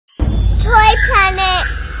planet.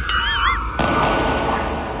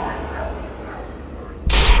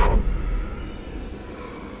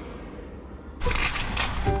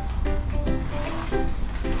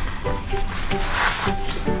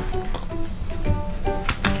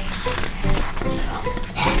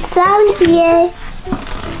 Found you.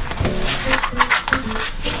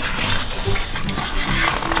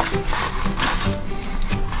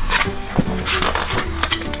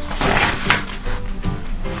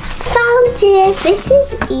 Found you. This is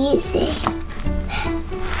easy.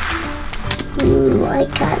 I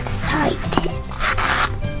can't find it.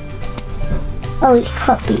 Oh, it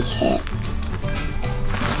can't be here.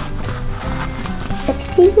 I've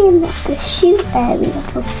seen him at the shoe area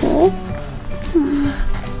before.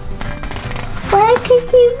 Where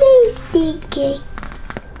could you be, Stinky?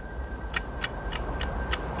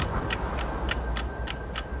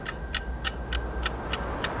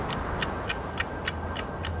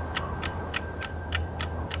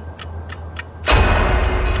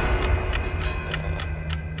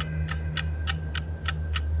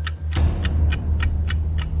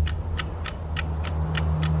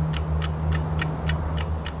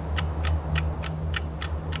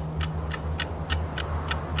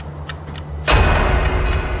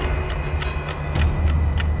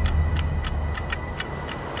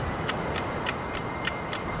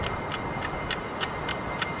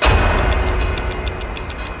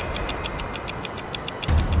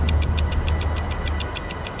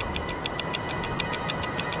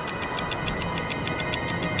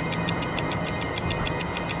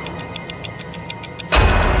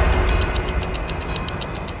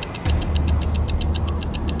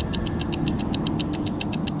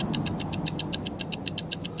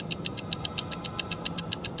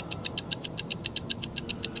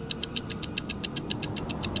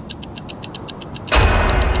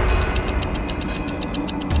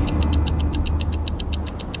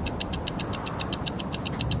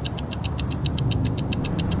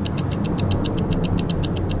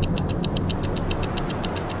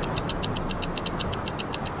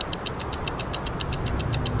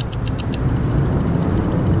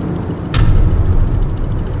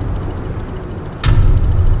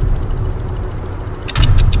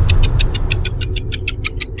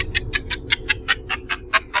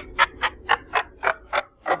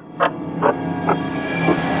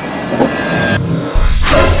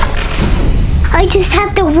 I just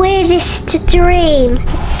had the weirdest dream.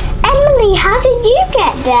 Emily, how did you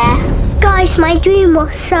get there? Guys, my dream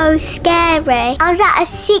was so scary. I was at a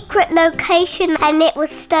secret location and it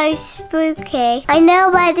was so spooky. I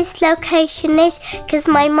know where this location is because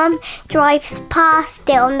my mum drives past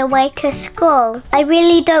it on the way to school. I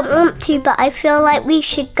really don't want to, but I feel like we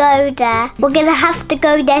should go there. We're gonna have to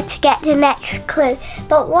go there to get the next clue.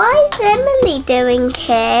 But why is Emily doing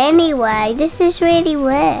here anyway? This is really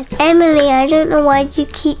weird. Emily, I don't know why you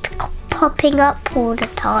keep popping up all the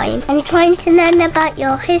time. I'm trying to learn about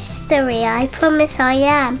your history, I promise I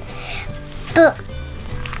am. But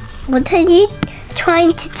what are you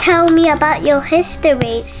trying to tell me about your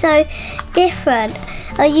history? It's so different.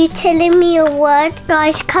 Are you telling me a word?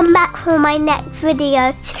 Guys, come back for my next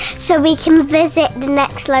video so we can visit the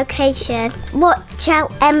next location. Watch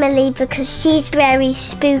out Emily because she's very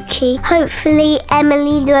spooky. Hopefully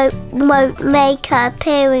Emily won't make her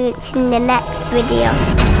appearance in the next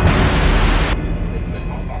video.